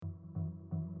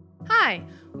Hi,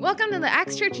 welcome to the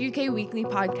Acts Church UK Weekly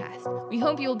Podcast. We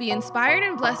hope you'll be inspired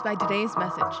and blessed by today's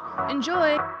message.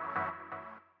 Enjoy!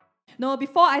 No,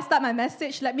 before I start my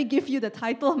message, let me give you the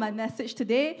title of my message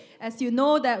today. As you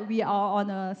know that we are on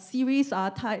a series,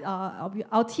 our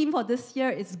theme for this year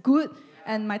is Good,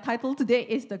 and my title today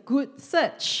is The Good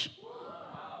Search.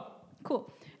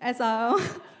 Cool.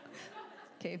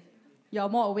 Okay, you're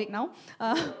more awake now.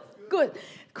 Good,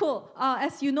 cool.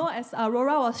 As you know, as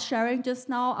Aurora was sharing just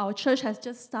now, our church has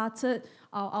just started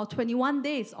our 21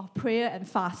 days of prayer and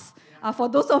fast. For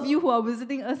those of you who are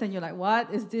visiting us and you're like,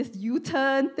 what is this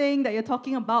U-turn thing that you're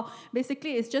talking about?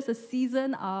 Basically, it's just a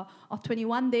season of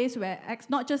 21 days where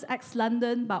not just Acts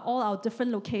London, but all our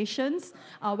different locations,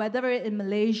 whether in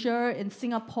Malaysia, in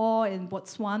Singapore, in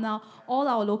Botswana, all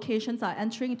our locations are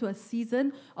entering into a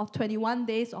season of 21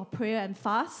 days of prayer and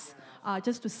fast.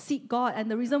 Just to seek God. And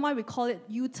the reason why we call it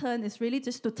U-turn is really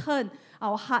just to turn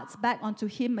our hearts back onto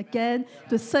Him again,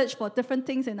 to search for different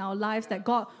things in our lives that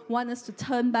God wants us to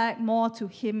turn back more to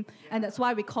Him. And that's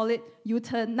why we call it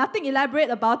U-turn. Nothing elaborate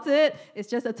about it. It's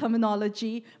just a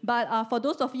terminology. But for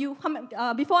those of you,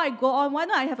 before I go on, why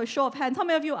don't I have a show of hands? How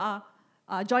many of you are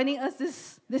joining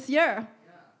us this year?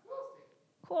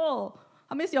 Cool.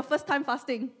 How many is your first time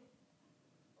fasting?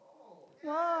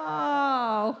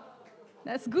 Wow.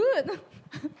 That's good.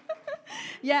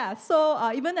 Yeah,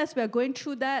 so even as we're going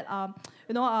through that,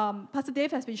 Pastor Dave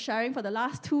has been sharing for the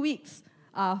last 2 weeks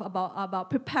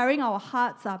about preparing our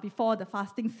hearts before the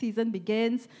fasting season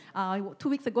begins. 2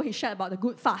 weeks ago, he shared about the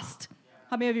good fast.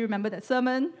 How many of you remember that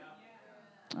sermon?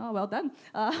 Oh, well done.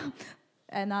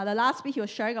 And the last week, he was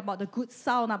sharing about the good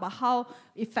sound, about how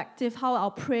effective, how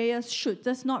our prayers should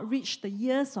just not reach the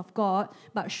ears of God,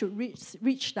 but should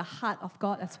reach the heart of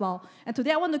God as well. And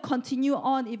today, I want to continue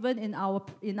on, even in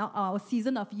our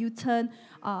season of U-turn,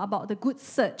 about the good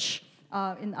search,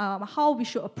 in how we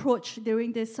should approach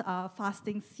during this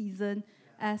fasting season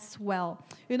as well.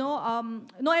 Even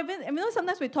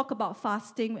sometimes we talk about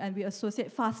fasting and we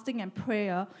associate fasting and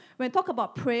prayer. When I talk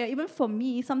about prayer, even for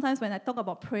me, sometimes when I talk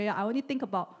about prayer, I only think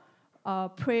about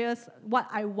prayers, what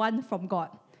I want from God.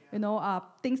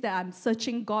 Things that I'm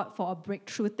searching God for a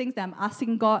breakthrough, things that I'm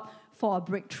asking God for a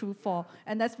breakthrough for.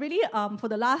 And that's really, for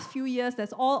the last few years,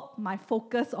 that's all my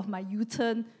focus of my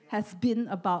U-turn has been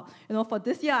about. For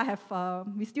this year,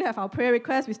 we still have our prayer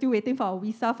requests. We're still waiting for our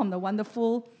visa from the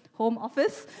wonderful Home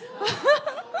Office.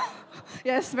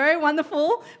 Yes, very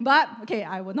wonderful. But, okay,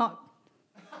 I will not.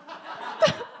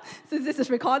 Since this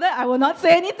is recorded, I will not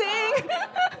say anything.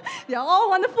 They're all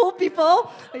wonderful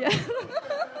people. Yeah.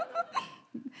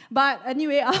 But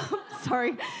anyway,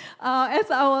 sorry. As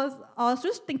I was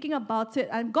just thinking about it,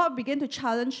 and God began to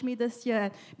challenge me this year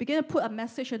and began to put a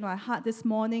message in my heart this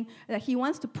morning that He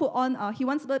wants to put on. He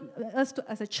wants us to,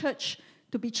 as a church,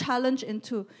 to be challenged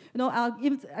into,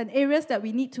 areas that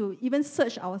we need to even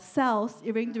search ourselves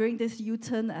during this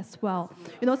U-turn as well.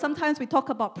 Sometimes we talk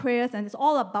about prayers and it's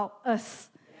all about us.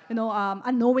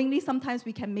 Unknowingly, sometimes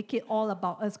we can make it all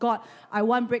about us. God, I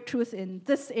want breakthroughs in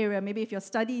this area. Maybe if your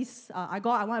studies,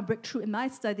 God, I want a breakthrough in my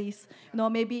studies.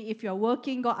 Maybe if you're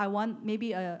working, God, I want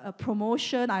maybe a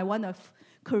promotion. I want a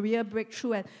career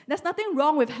breakthrough. And there's nothing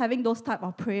wrong with having those type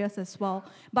of prayers as well.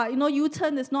 But,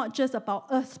 U-turn is not just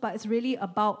about us, but it's really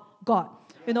about God.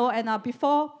 And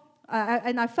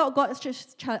I felt God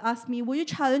just asked me, will you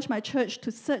challenge my church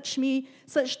to search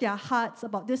their hearts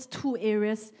about these two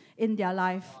areas in their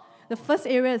life? The first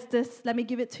area is this, let me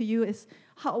give it to you, is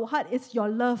what is your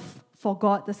love for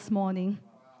God this morning?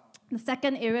 The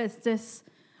second area is this,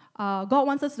 God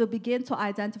wants us to begin to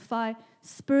identify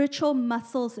spiritual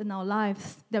muscles in our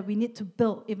lives that we need to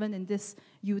build even in this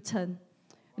U-turn.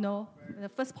 The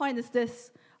first point is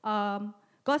this,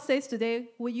 God says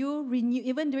today, will you renew,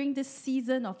 even during this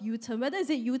season of U-turn, whether is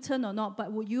it U-turn or not,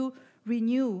 but will you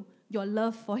renew your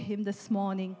love for Him this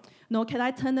morning? Can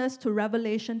I turn us to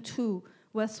Revelation 2,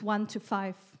 verse 1 to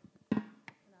 5?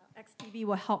 XTV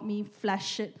will help me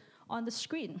flash it on the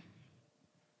screen.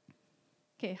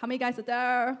 Okay, how many guys are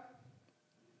there?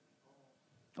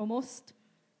 Almost?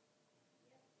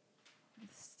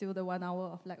 Still the 1 hour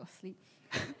of lack of sleep.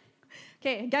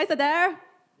 Okay, guys are there?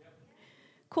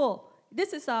 Cool.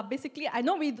 This is basically, I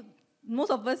know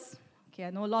most of us, I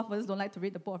know a lot of us don't like to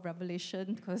read the book of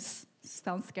Revelation because it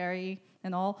sounds scary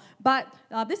and all. But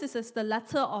this is the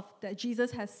letter that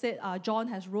Jesus has said, John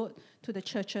has wrote to the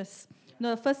churches.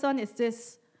 The first one is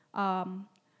this.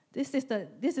 This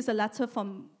is a letter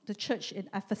from the church in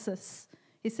Ephesus.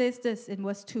 He says this in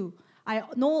verse 2. I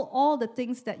know all the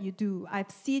things that you do.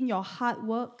 I've seen your hard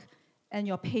work and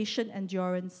your patient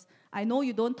endurance. I know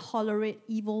you don't tolerate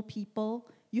evil people.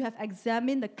 You have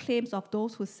examined the claims of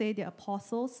those who say they're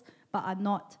apostles, but are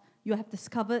not. You have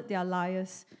discovered they are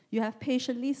liars. You have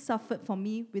patiently suffered for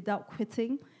me without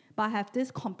quitting, but I have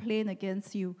this complaint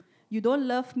against you. You don't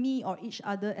love me or each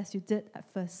other as you did at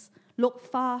first. Look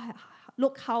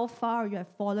how far you have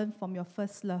fallen from your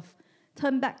first love.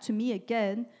 Turn back to me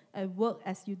again and work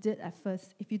as you did at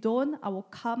first. If you don't, I will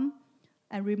come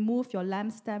and remove your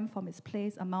lampstand from its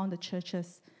place among the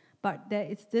churches. But there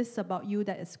is this about you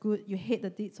that is good. You hate the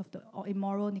deeds of the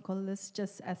immoral Nicolaitans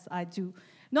just as I do.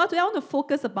 Now, today I want to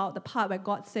focus about the part where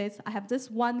God says, I have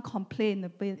this one complaint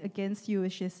against you,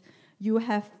 which is you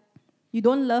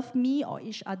don't love me or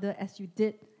each other as you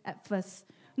did at first.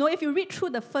 No, if you read through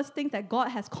the first thing that God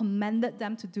has commanded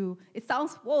them to do, it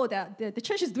sounds, whoa, the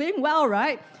church is doing well,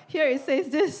 right? Here it says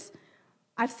this,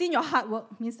 I've seen your hard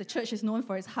work, means the church is known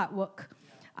for its hard work.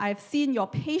 I've seen your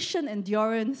patient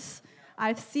endurance.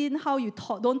 I've seen how you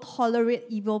don't tolerate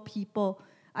evil people.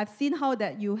 I've seen how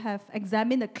that you have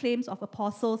examined the claims of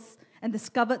apostles and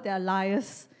discovered they are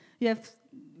liars. You have,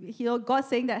 God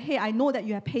saying that, hey, I know that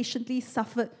you have patiently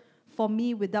suffered for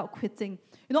me without quitting.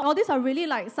 All these are really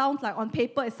sounds like on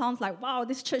paper, it sounds like, wow,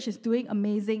 this church is doing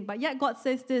amazing. But yet God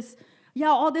says this, yeah,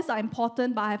 all these are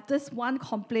important, but I have this one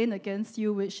complaint against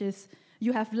you, which is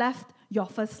you have left your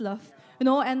first love.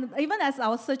 And even as I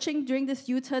was searching during this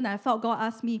U-turn, I felt God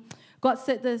asked me, God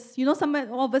said this,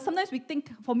 sometimes we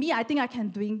think, for me, I think I can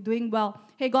doing well.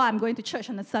 Hey, God, I'm going to church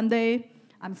on a Sunday.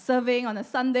 I'm serving on a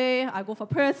Sunday. I go for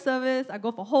prayer service. I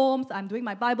go for homes. I'm doing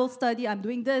my Bible study. I'm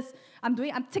doing this. I'm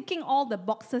ticking all the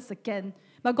boxes again.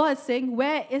 But God is saying,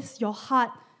 where is your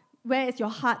heart? Where is your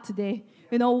heart today?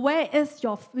 Where is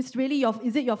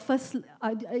is it your first,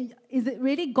 is it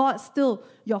really God still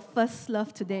your first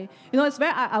love today? It's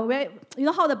very,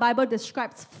 how the Bible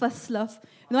describes first love?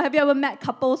 Have you ever met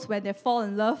couples when they fall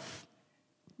in love?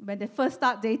 When they first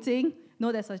start dating?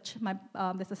 There's a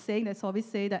saying that's always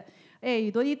say that, hey,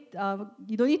 you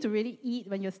don't need to really eat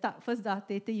when you first start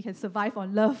dating. You can survive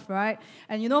on love, right?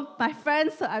 And my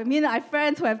friends, I have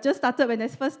friends who have just started, when they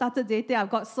first started dating, I've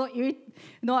got so irritated.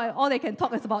 All they can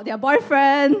talk is about their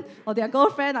boyfriend or their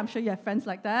girlfriend. I'm sure you have friends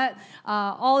like that.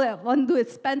 All they want to do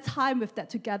is spend time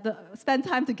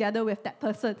together with that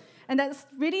person. And that's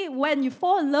really when you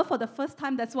fall in love for the first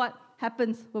time, that's what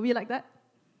happens. Were we like that?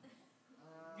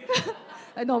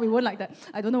 No, we weren't like that.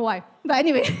 I don't know why. But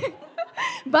anyway.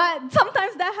 But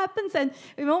sometimes that happens, and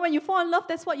when you fall in love,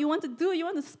 that's what you want to do. You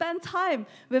want to spend time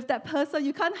with that person.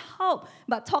 You can't help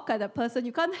but talk at that person.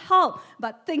 You can't help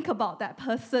but think about that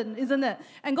person, isn't it?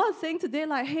 And God's saying today,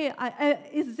 hey, I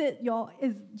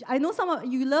know some of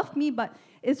you love me, but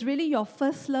is really your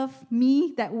first love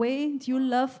me that way? Do you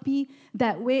love me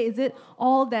that way? Is it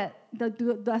all that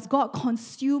does God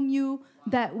consume you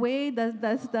that way? Do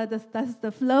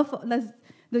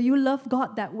you love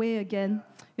God that way again?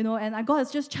 And God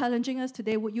is just challenging us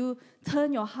today. Would you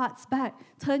turn your hearts back,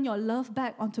 turn your love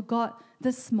back onto God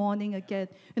this morning again?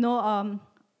 For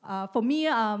me,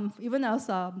 even as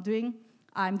I'm doing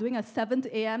a 7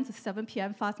 a.m. to 7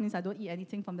 p.m. fast, means I don't eat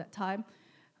anything from that time.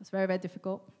 It's very, very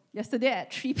difficult. Yesterday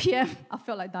at 3 p.m., I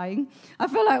felt like dying. I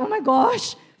felt like, oh my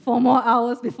gosh, 4 more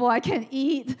hours before I can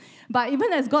eat. But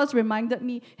even as God's reminded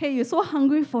me, hey, you're so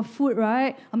hungry for food,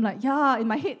 right? I'm like, yeah, in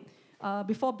my head,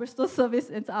 before Bristol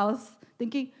service, I was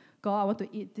thinking, God, I want to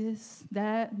eat this,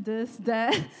 that.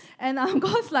 And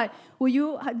God's like, do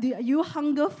you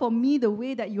hunger for me the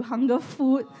way that you hunger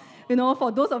food?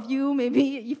 For those of you,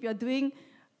 maybe if you're doing,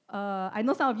 I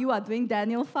know some of you are doing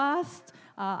Daniel fast.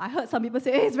 I heard some people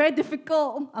say, hey, it's very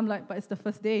difficult. I'm like, but it's the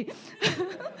first day.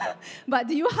 But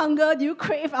do you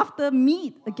crave after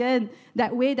meat again,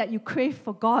 that way that you crave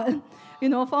for God?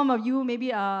 Some of you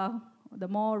maybe the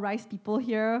more rice people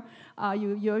here,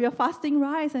 you're fasting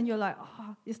rice and you're like,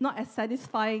 oh, it's not as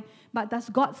satisfying. But does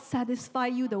God satisfy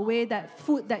you the way that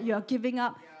food that you're giving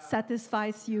up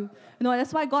satisfies you?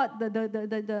 That's why God,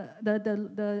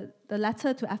 the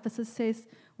letter to Ephesus says,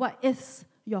 what is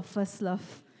your first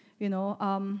love?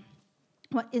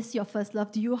 What is your first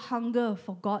love? Do you hunger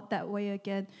for God that way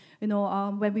again?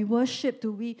 When we worship,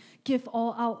 do we give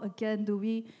all out again? Do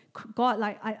we, God,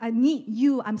 I need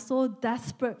you. I'm so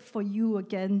desperate for you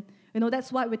again.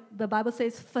 That's why the Bible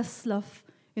says first love.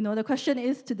 The question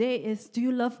is today is, do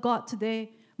you love God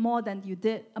today more than you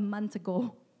did a month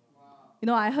ago?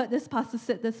 Wow. I heard this pastor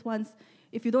said this once.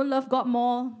 If you don't love God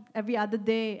more every other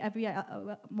day,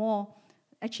 more,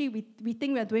 actually, we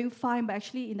think we're doing fine, but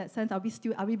actually, in that sense,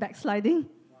 are we backsliding?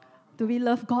 Do we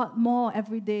love God more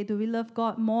every day? Do we love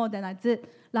God more than I did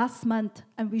last month?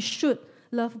 And we should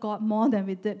love God more than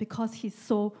we did because He's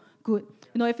so good.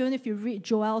 Even if you read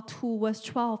Joel 2, verse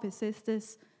 12, it says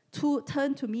this,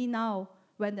 turn to me now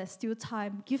when there's still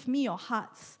time. Give me your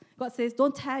hearts. God says,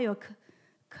 don't tear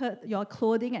your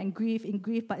clothing and grieve in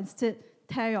grief, but instead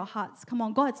tear your hearts. Come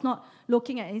on, God's not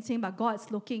looking at anything, but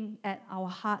God's looking at our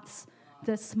hearts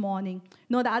this morning.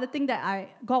 The other thing that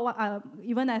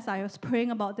even as I was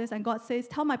praying about this, and God says,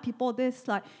 tell my people this,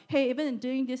 like, hey, even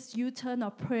during this U-turn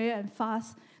of prayer and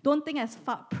fast, don't think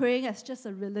praying as just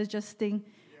a religious thing.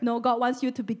 God wants you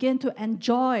to begin to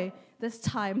enjoy this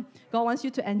time. God wants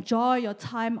you to enjoy your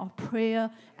time of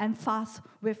prayer and fast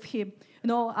with Him.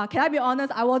 Can I be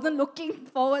honest? I wasn't looking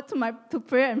forward to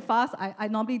prayer and fast. I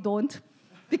normally don't,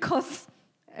 because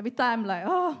every time I'm like,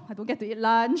 I don't get to eat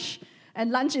lunch.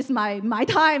 And lunch is my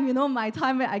time, my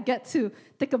time where I get to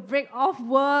take a break off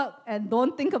work and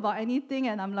don't think about anything.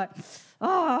 And I'm like,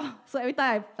 So every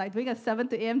time I'm doing a 7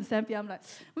 a.m. to 7 p.m., I'm like,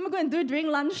 what am I going to do during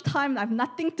lunchtime? I have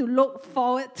nothing to look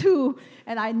forward to.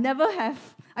 And I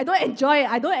don't enjoy it.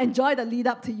 I don't enjoy the lead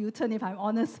up to U-turn, if I'm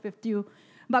honest with you.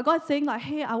 But God's saying, like,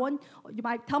 hey, you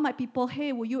might tell my people,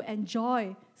 hey, will you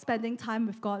enjoy spending time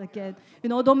with God again?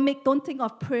 Don't think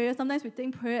of prayer. Sometimes we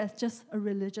think prayer as just a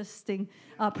religious thing.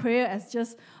 Prayer as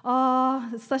just,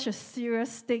 it's such a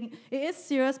serious thing. It is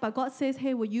serious, but God says,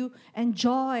 hey, will you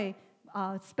enjoy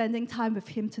spending time with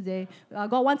Him today?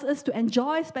 God wants us to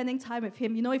enjoy spending time with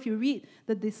Him. If you read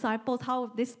the disciples, how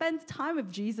they spend time with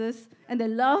Jesus, and they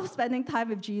love spending time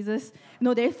with Jesus.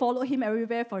 They follow Him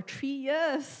everywhere for 3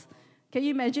 years. Can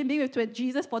you imagine being with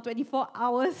Jesus for 24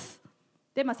 hours?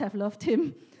 They must have loved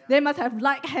Him. They must have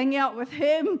liked hanging out with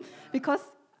Him, because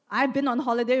I've been on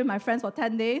holiday with my friends for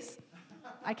 10 days.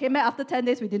 I came back after 10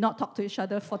 days. We did not talk to each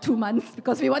other for 2 months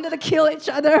because we wanted to kill each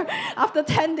other after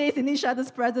 10 days in each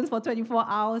other's presence for 24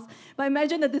 hours. But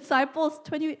imagine the disciples,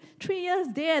 23 years,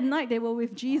 day and night, they were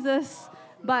with Jesus.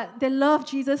 But they love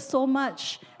Jesus so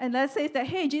much. And that says that,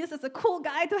 hey, Jesus is a cool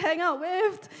guy to hang out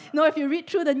with. If you read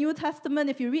through the New Testament,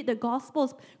 if you read the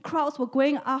Gospels, crowds were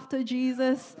going after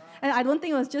Jesus. And I don't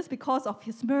think it was just because of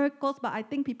His miracles, but I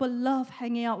think people love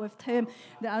hanging out with Him.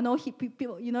 I know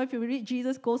people, if you read,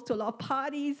 Jesus goes to a lot of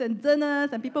parties and dinners,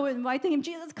 and people were inviting Him,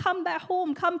 Jesus, come back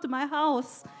home, come to my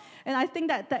house. And I think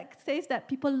that says that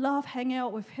people love hanging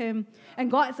out with Him.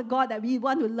 And God is a God that we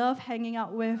want to love hanging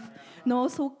out with.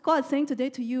 So God is saying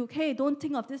today to you, hey, don't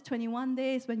think of this 21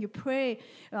 days when you pray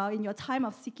in your time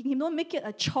of seeking Him. Don't make it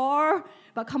a chore,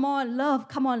 but come on, love,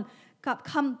 come on,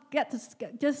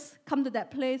 just come to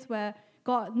that place where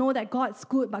know that God's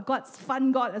good, but God's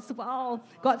fun God as well.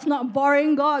 God's not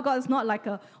boring God. God is not like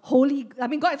a holy.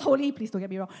 God is holy. Please don't get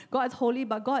me wrong. God is holy,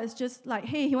 but God is just like,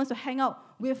 hey, He wants to hang out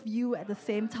with you at the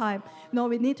same time.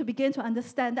 We need to begin to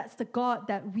understand that's the God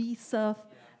that we serve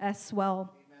as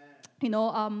well.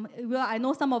 I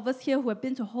know some of us here who have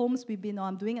been to homes, we've been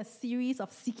doing a series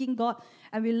of seeking God,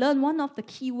 and we learned one of the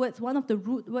key words, one of the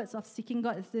root words of seeking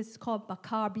God is this, called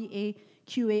bakar,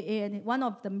 B-A-Q-A-A, and one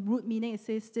of the root meaning, it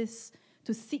says this,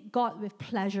 to seek God with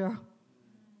pleasure.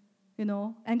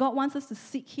 And God wants us to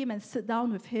seek Him and sit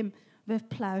down with Him with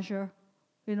pleasure.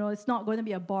 It's not going to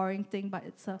be a boring thing, but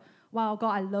it's wow,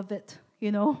 God, I love it.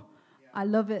 I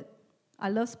love it. I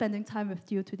love spending time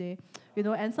with you today.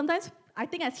 And sometimes, I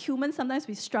think as humans, sometimes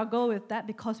we struggle with that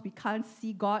because we can't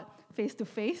see God face to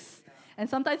face. And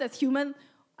sometimes as humans,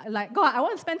 like, God, I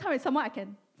want to spend time with someone I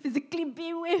can physically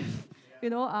be with.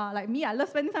 Like me, I love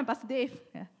spending time with Pastor Dave.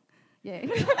 Yeah.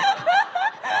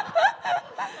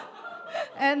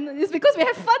 And it's because we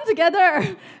have fun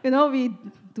together. We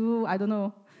do, I don't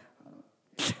know.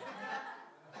 Too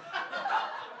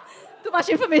much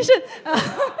information.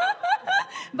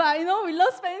 But, we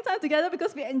love spending time together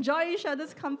because we enjoy each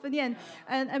other's company and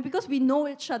because we know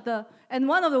each other. And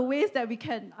one of the ways that we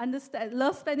can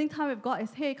love spending time with God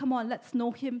is, hey, come on, let's know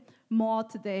Him more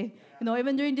today.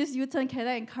 Even during this U-turn, can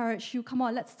I encourage you, come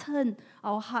on, let's turn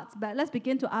our hearts back. Let's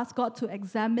begin to ask God to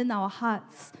examine our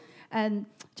hearts. And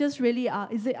just really,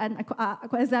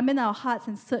 examine our hearts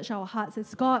and search our hearts.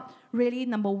 Is God really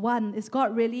number one? Is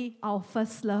God really our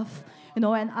first love?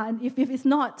 And if it's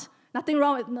not, nothing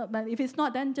wrong with it, but if it's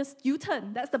not, then just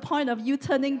U-turn. That's the point of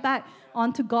U-turning back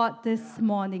onto God this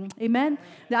morning. Amen?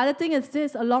 The other thing is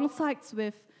this, alongside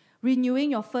with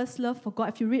renewing your first love for God,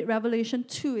 if you read Revelation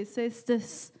 2, it says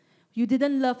this, you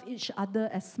didn't love each other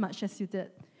as much as you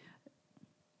did.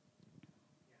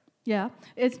 Yeah,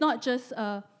 it's not just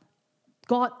a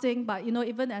God thing, but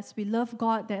even as we love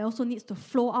God, there also needs to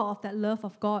flow out of that love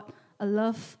of God, a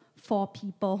love for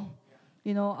people.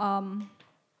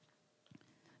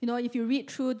 If you read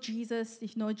through Jesus,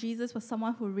 Jesus was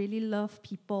someone who really loved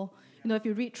people. If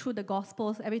you read through the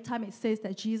Gospels, every time it says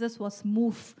that Jesus was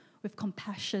moved with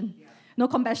compassion.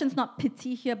 Compassion is not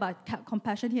pity here, but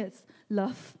compassion here is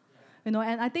love. And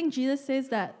I think Jesus says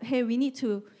that, hey, we need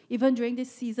to, even during this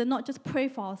season, not just pray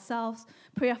for ourselves,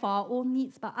 pray for our own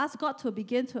needs, but ask God to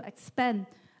begin to expand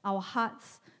our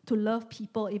hearts to love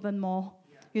people even more.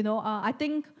 I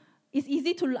think it's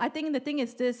easy to, I think the thing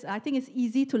is this, I think it's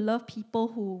easy to love people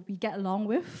who we get along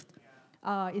with.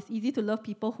 It's easy to love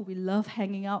people who we love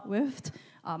hanging out with.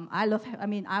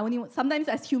 Sometimes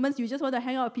as humans, you just want to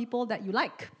hang out with people that you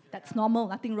like. That's normal,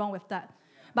 nothing wrong with that.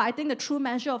 But I think the true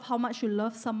measure of how much you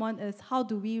love someone is how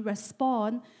do we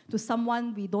respond to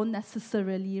someone we don't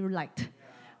necessarily like.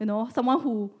 Someone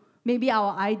who maybe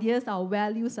our ideas, our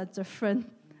values are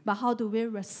different, but how do we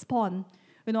respond?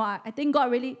 I think God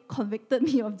really convicted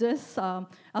me of this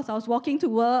as I was walking to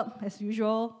work, as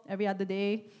usual, every other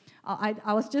day.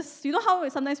 I was just, how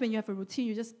sometimes when you have a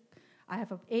routine, I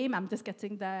have an aim, I'm just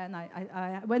getting there, and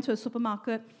I went to a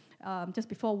supermarket just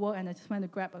before work, and I just went to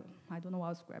grab, I don't know what I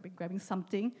was grabbing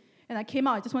something, and I came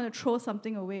out, I just wanted to throw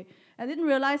something away. I didn't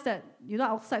realize that,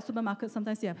 outside supermarkets,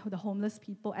 sometimes they have the homeless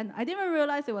people, and I didn't even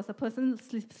realize there was a person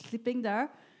sleeping there,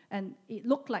 and it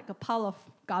looked like a pile of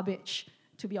garbage,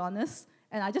 to be honest,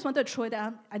 and I just wanted to throw it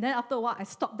down, and then after a while, I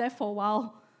stopped there for a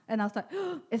while, and I was like,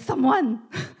 it's someone,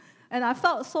 and I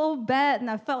felt so bad,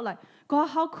 and I felt like, God,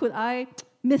 how could I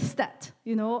miss that?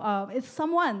 It's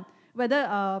someone,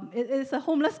 whether it's a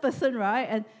homeless person, right?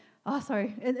 And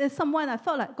it's someone. I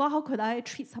felt like, God, how could I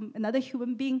treat another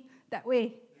human being that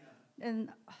way? Yeah. And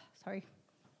I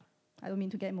don't mean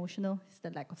to get emotional. It's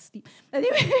the lack of sleep.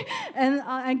 Anyway,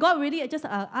 and God really just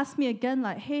asked me again,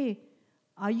 like, hey,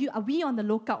 are we on the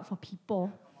lookout for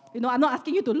people? I'm not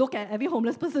asking you to look at every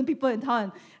homeless person, people in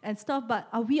town and stuff, but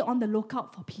are we on the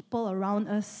lookout for people around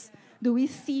us? Do we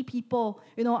see people?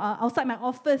 Outside my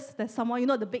office, there's someone,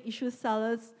 the big issue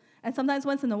sellers. And sometimes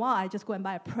once in a while, I just go and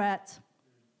buy a Pret,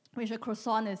 which a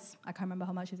croissant is, I can't remember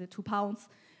how much is it, £2.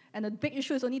 And the big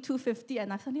issue is only $2.50.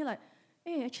 And I'm suddenly like,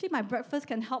 hey, actually my breakfast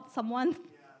can help someone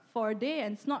for a day.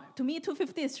 And it's not, to me,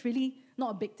 $2.50 is really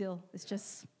not a big deal. It's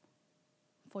just,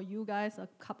 for you guys, a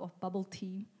cup of bubble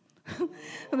tea.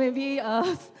 Maybe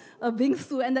a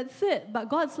bingsu, and that's it. But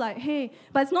God's like, hey,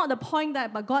 but it's not the point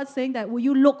but God's saying that, will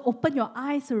you open your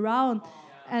eyes around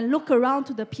and look around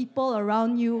to the people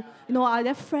around you? Are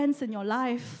there friends in your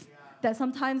life that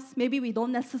sometimes maybe we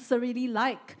don't necessarily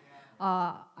like?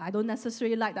 I don't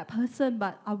necessarily like that person,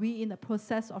 but are we in the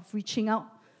process of reaching out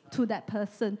to that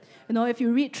person? If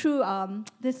you read through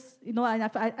this, and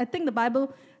I think the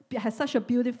Bible has such a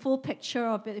beautiful picture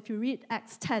of it. If you read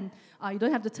Acts 10, you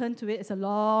don't have to turn to it. It's a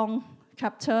long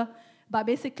chapter. But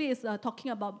basically, it's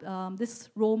talking about this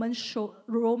Roman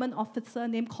officer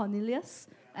named Cornelius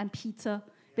and Peter.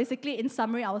 Basically, in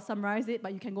summary, I will summarize it,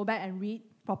 but you can go back and read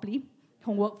properly.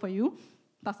 Homework for you.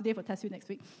 Pastor Dave will test you next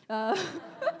week.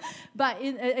 But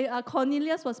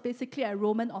Cornelius was basically a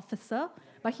Roman officer,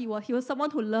 but he was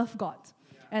someone who loved God.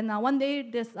 And one day,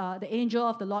 the angel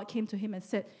of the Lord came to him and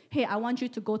said, hey, I want you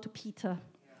to go to Peter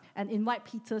and invite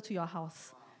Peter to your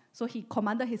house. So he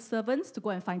commanded his servants to go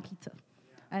and find Peter.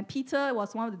 And Peter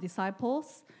was one of the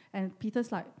disciples, and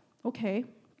Peter's like, okay.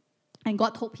 And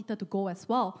God told Peter to go as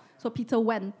well. So Peter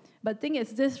went. But the thing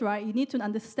is this, right? You need to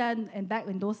understand, and back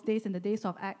in those days, in the days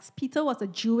of Acts, Peter was a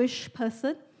Jewish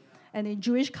person. And in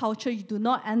Jewish culture, you do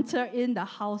not enter in the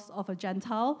house of a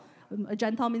Gentile. A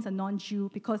Gentile means a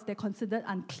non-Jew because they're considered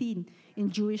unclean in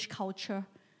Jewish culture.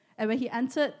 And when he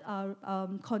entered,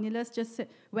 Cornelius just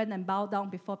went and bowed down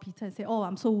before Peter and said, oh,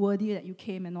 I'm so worthy that you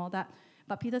came and all that.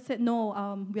 But Peter said,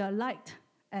 no, we are liked.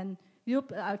 And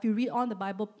if you read on the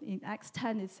Bible in Acts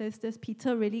 10, it says this,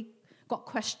 Peter really got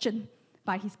questioned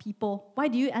by his people. Why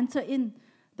do you enter in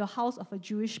the house of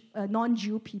a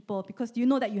non-Jew people? Because do you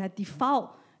know that you had defiled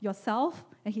yourself?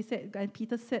 And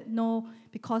Peter said, no,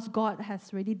 because God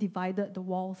has already divided the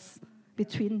walls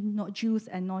between Jews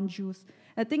and non-Jews.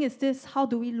 And the thing is this, how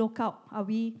do we look out?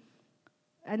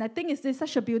 And I think it's this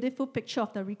such a beautiful picture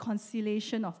of the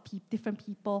reconciliation of different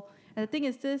people. And the thing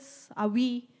is this, are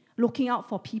we looking out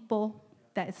for people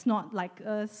that is not like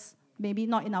us, maybe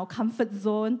not in our comfort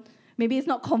zone, maybe it's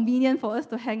not convenient for us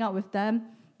to hang out with them,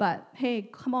 but hey,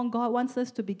 come on, God wants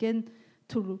us to begin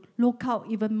to look out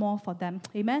even more for them.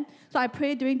 Amen? So I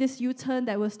pray during this U-turn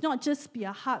that it will not just be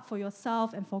a heart for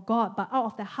yourself and for God, but out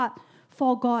of the heart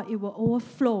for God, it will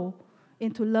overflow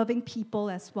into loving people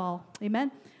as well.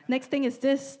 Amen? Next thing is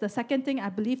this. The second thing I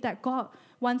believe that God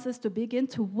wants us to begin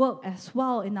to work as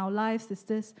well in our lives is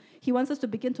this. He wants us to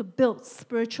begin to build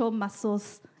spiritual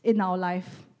muscles in our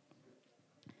life.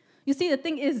 You see, the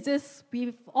thing is this.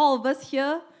 All of us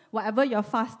here, whatever you're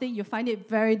fasting, you find it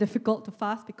very difficult to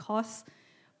fast because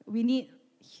we need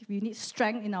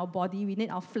strength in our body. We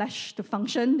need our flesh to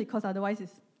function because otherwise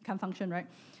it can't function, right?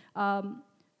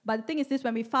 But the thing is this,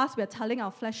 when we fast, we're telling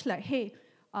our flesh like, hey,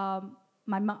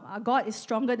 God is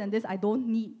stronger than this. I don't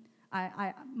need.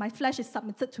 My flesh is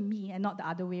submitted to me and not the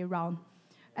other way around.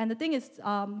 And the thing is,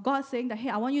 God's saying that, hey,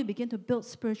 I want you to begin to build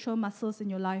spiritual muscles in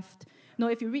your life.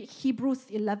 If you read Hebrews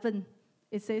 11,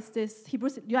 it says this.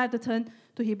 You have to turn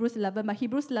to Hebrews 11, but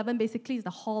Hebrews 11 basically is the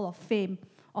hall of fame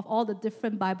of all the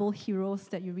different Bible heroes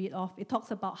that you read of. It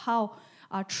talks about how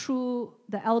through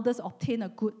the elders obtain a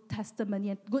good testimony.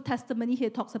 And good testimony here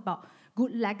talks about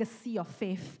good legacy of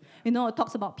faith. It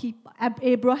talks about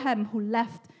Abraham who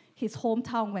left his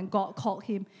hometown when God called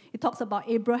him. It talks about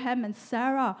Abraham and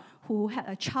Sarah who had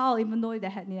a child even though they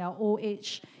had in their old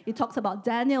age. It talks about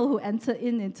Daniel who entered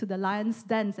into the lion's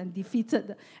dens and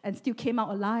defeated and still came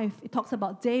out alive. It talks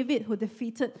about David who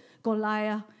defeated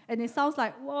Goliath. And it sounds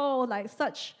like, whoa, like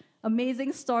such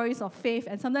amazing stories of faith.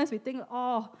 And sometimes we think,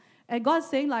 and God's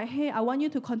saying like, hey, I want you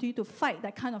to continue to fight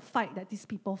that kind of fight that these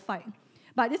people fight.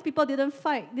 But these people didn't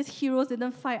fight. These heroes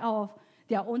didn't fight out of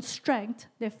their own strength.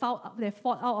 They fought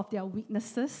out of their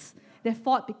weaknesses. They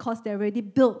fought because they already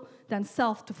built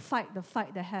themselves to fight the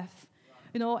fight they have.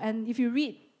 And if you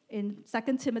read in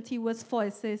 2 Timothy verse 4,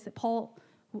 it says, Paul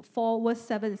 4 verse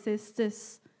 7, it says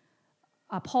this.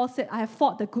 Paul said, I have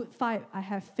fought the good fight, I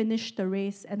have finished the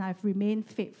race, and I have remained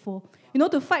faithful.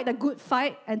 To fight the good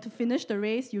fight and to finish the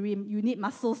race, you need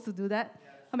muscles to do that.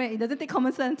 I mean, it doesn't take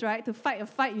common sense, right? To fight a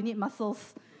fight, you need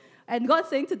muscles. And God's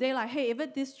saying today, like, hey,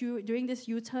 even during this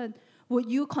U-turn,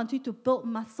 would you continue to build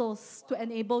muscles to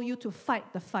enable you to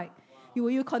fight the fight? Will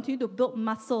you continue to build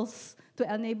muscles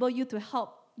to enable you to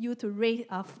help you to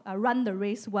run the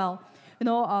race well?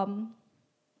 And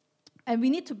we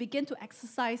need to begin to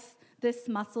exercise these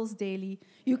muscles daily.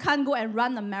 You can't go and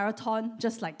run a marathon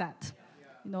just like that.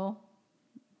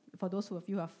 For those of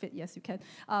you who are fit, yes, you can.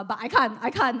 But I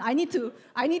can't. I need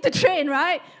to train,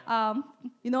 right? I'm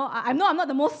not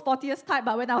the most sportiest type,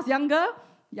 but when I was younger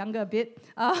a bit,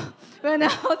 when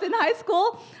I was in high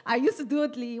school, I used to do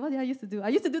what did I used to do? I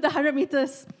used to do the 100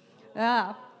 meters.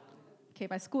 Yeah. Okay,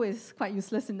 my school is quite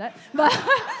useless in that. But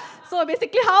so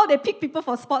basically how they pick people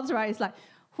for sports, right, is like,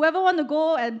 whoever want to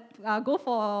go and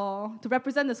to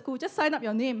represent the school, just sign up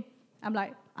your name. I'm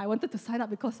like, I wanted to sign up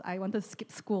because I wanted to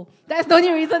skip school. That's the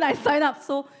only reason I signed up.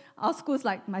 So my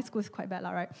school is quite bad,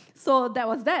 right? So that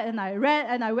was that, and I ran,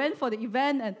 and I went for the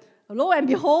event, and lo and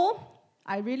behold,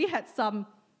 I really had some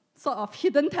sort of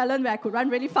hidden talent where I could run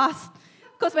really fast.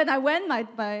 Because when I went,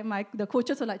 the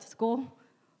coaches were like, just go.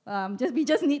 We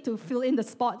just need to fill in the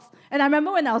spots. And I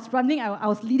remember when I was running, I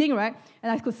was leading, right?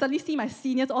 And I could suddenly see my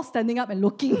seniors all standing up and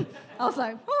looking. I was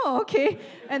like, oh, okay.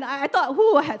 And I thought,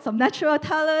 I had some natural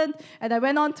talent. And I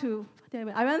went on to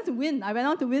win. I went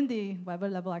on to win the, whatever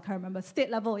level, I can't remember. State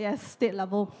level.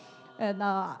 And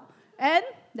that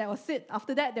was it.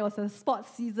 After that, there was a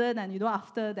sports season. And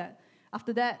after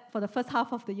that, for the first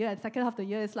half of the year and second half of the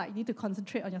year, it's like you need to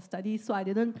concentrate on your studies. So I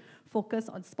didn't focus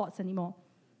on sports anymore.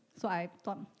 So I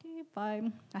thought, okay,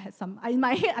 fine. In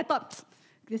my head, I thought,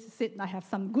 this is it. I have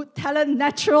some good talent,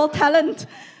 natural talent.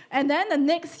 And then the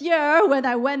next year, when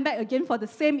I went back again for the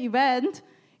same event,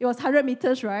 it was 100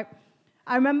 meters, right?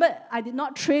 I remember I did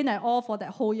not train at all for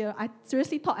that whole year. I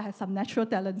seriously thought I had some natural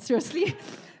talent, seriously.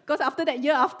 Because after that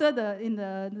year, in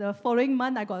the following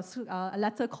month, I got a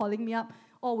letter calling me up.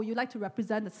 Oh, would you like to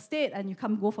represent the state? And you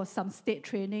come go for some state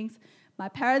trainings. My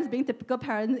parents, being typical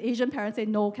parents, Asian parents, say,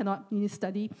 no, cannot, you need to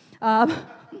study. But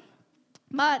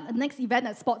the next event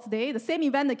at Sports Day, the same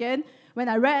event again, when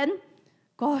I ran,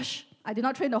 gosh, I did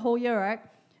not train the whole year, right?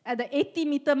 At the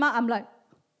 80-meter mark, I'm like,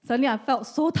 suddenly I felt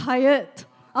so tired.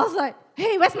 I was like,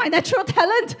 hey, where's my natural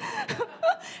talent?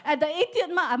 At the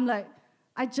 80th mark, I'm like,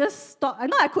 I just stopped. I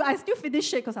know I still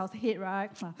finished it because I was ahead,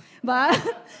 right? But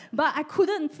I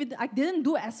I didn't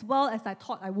do as well as I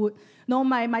thought I would. No,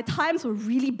 my times were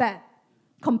really bad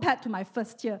compared to my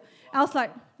first year. I was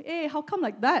like, hey, how come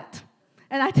like that?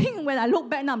 And I think when I look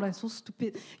back now, I'm like, so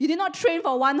stupid. You did not train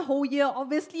for one whole year.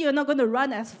 Obviously, you're not going to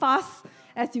run as fast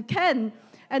as you can.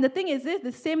 And the thing is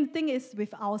the same thing is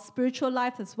with our spiritual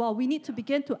life as well. We need to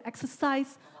begin to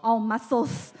exercise our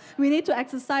muscles. We need to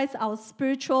exercise our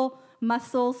spiritual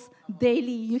muscles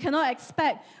daily. You cannot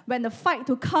expect when the fight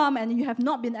to come and you have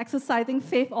not been exercising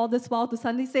faith all this while to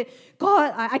suddenly say,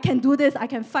 God, I can do this, I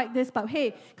can fight this. But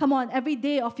hey, come on, every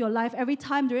day of your life, every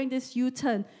time during this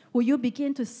U-turn, will you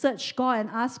begin to search God and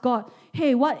ask God,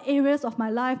 hey, what areas of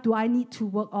my life do I need to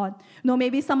work on?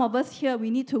 Maybe some of us here, we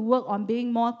need to work on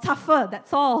being more tougher,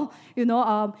 that's all.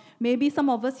 Maybe some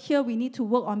of us here, we need to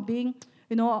work on being,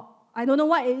 I don't know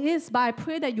what it is, but I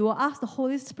pray that you will ask the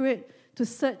Holy Spirit to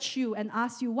search you and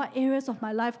ask you, what areas of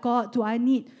my life, God, do I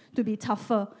need to be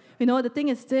tougher? The thing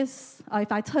is this,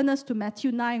 if I turn us to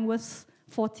Matthew 9, verse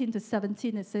 14 to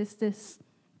 17, it says this.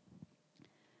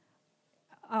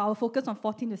 I'll focus on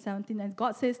 14 to 17. And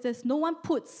God says this, no one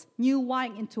puts new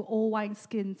wine into old wine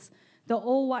skins. The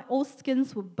old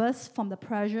skins will burst from the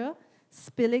pressure,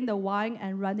 spilling the wine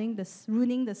and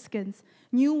ruining the skins.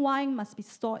 New wine must be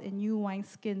stored in new wine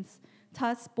skins.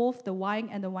 Thus, both the wine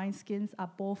and the wine skins are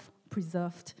both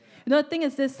preserved. You know, the thing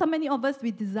is this, so many of us,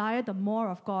 we desire the more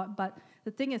of God, but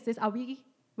the thing is this,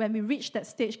 when we reach that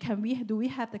stage, do we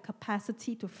have the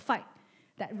capacity to fight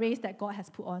that race that God has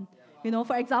put on? You know,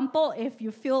 for example, if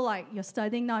you feel like you're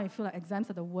studying now, you feel like exams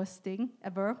are the worst thing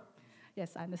ever.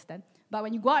 Yes, I understand. But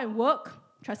when you go out and work,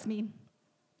 trust me,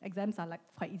 exams are like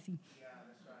quite easy.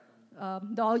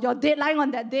 Your deadline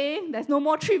on that day, there's no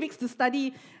more 3 weeks to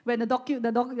study. When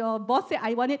your boss said,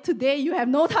 I want it today, you have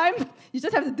no time. You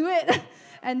just have to do it.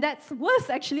 And that's worse,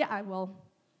 actually.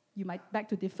 You might beg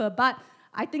to differ, but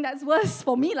I think that's worse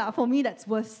for me. For me, that's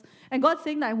worse. And God's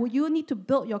saying that you need to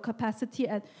build your capacity.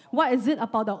 And what is it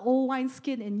about the old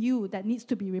wineskin in you that needs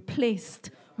to be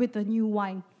replaced with the new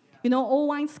wine? You know, old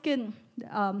wineskin,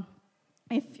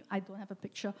 if I don't have a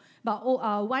picture, but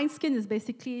wineskin is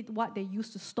basically what they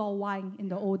used to store wine in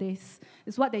the old days.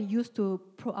 It's what they used to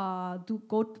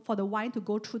for the wine to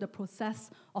go through the process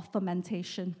of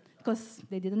fermentation, because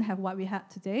they didn't have what we had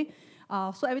today.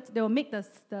 So they will make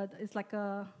it's like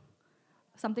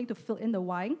something to fill in the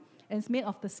wine, and it's made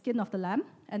of the skin of the lamb,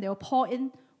 and they will pour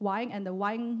in wine, and the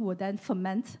wine will then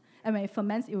ferment, and when it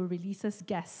ferments, it will releases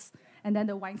gas, and then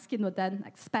the wineskin will then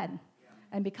expand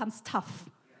and becomes tough.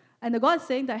 And the God is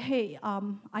saying that, hey,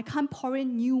 I can't pour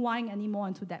in new wine anymore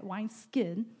into that wine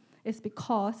skin. It's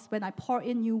because when I pour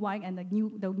in new wine and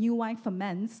the new wine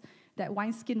ferments, that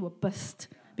wine skin will burst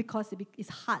because it's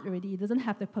hard already. It doesn't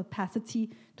have the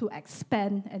capacity to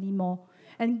expand anymore.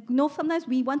 And you know, sometimes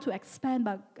we want to expand,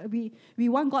 but we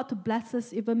want God to bless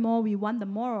us even more. We want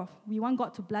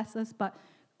God to bless us, but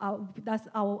are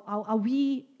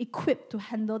we equipped to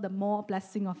handle the more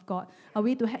blessing of God? Are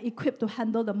we equipped to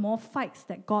handle the more fights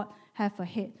that God have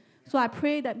ahead? So I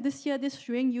pray that this year,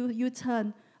 during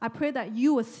U-turn, I pray that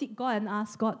you will seek God and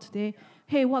ask God today,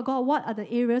 hey, God, what are the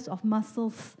areas of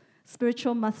muscles,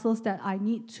 spiritual muscles that I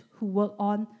need to work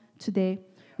on today?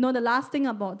 You know, the last thing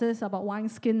about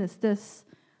wineskin is this.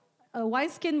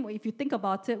 Wineskin, if you think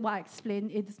about it, what I explained,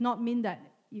 it does not mean that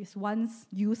it's once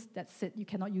used, that's it, you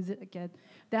cannot use it again.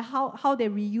 How they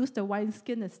reuse the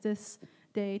wineskin is this.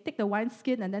 They take the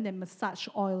wineskin and then they massage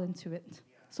oil into it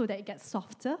so that it gets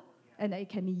softer and that it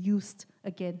can be used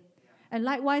again. And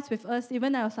likewise with us,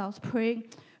 even as I was praying,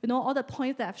 you know, all the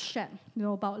points that I've shared, you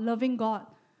know, about loving God,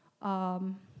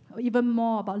 even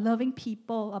more about loving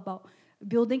people, about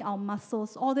building our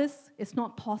muscles, all this is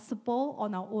not possible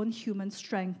on our own human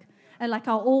strength. And like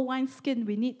our old wineskin,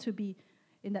 we need to be,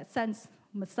 in that sense,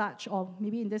 massage, or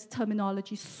maybe in this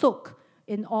terminology, soak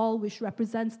in all which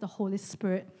represents the Holy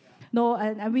Spirit. No,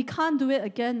 and we can't do it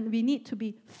again. We need to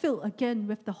be filled again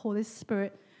with the Holy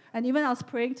Spirit. And even I was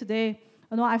praying today,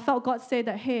 you know, I felt God say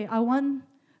that, hey, I want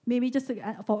maybe just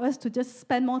for us to just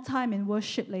spend more time in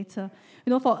worship later. You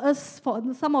know, for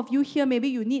some of you here, maybe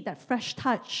you need that fresh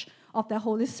touch of the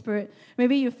Holy Spirit.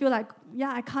 Maybe you feel like,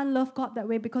 yeah, I can't love God that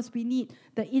way because we need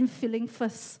the infilling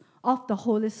first of the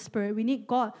Holy Spirit. We need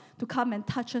God to come and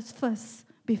touch us first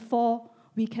before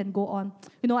we can go on.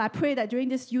 You know, I pray that during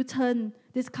this U-turn,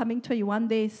 this coming 21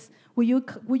 days, will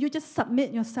you just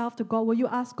submit yourself to God? Will you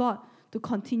ask God to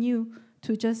continue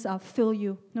to just fill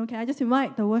you? Okay, I just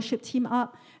invite the worship team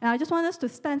up, and I just want us to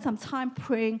spend some time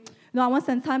praying. You know, I want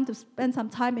to spend some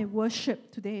time in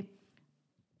worship today.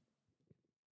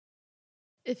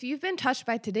 If you've been touched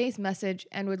by today's message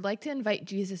and would like to invite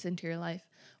Jesus into your life,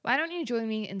 why don't you join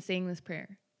me in saying this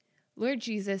prayer? Lord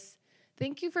Jesus,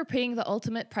 thank you for paying the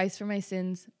ultimate price for my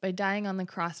sins by dying on the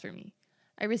cross for me.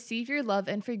 I receive your love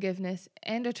and forgiveness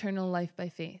and eternal life by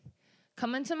faith.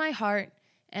 Come into my heart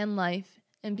and life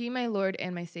and be my Lord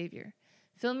and my Savior.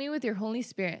 Fill me with your Holy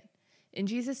Spirit. In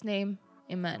Jesus' name,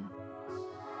 amen.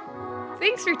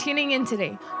 Thanks for tuning in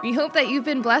today. We hope that you've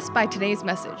been blessed by today's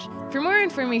message. For more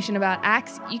information about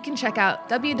Acts, you can check out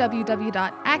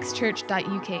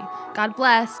www.actschurch.uk. God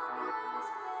bless.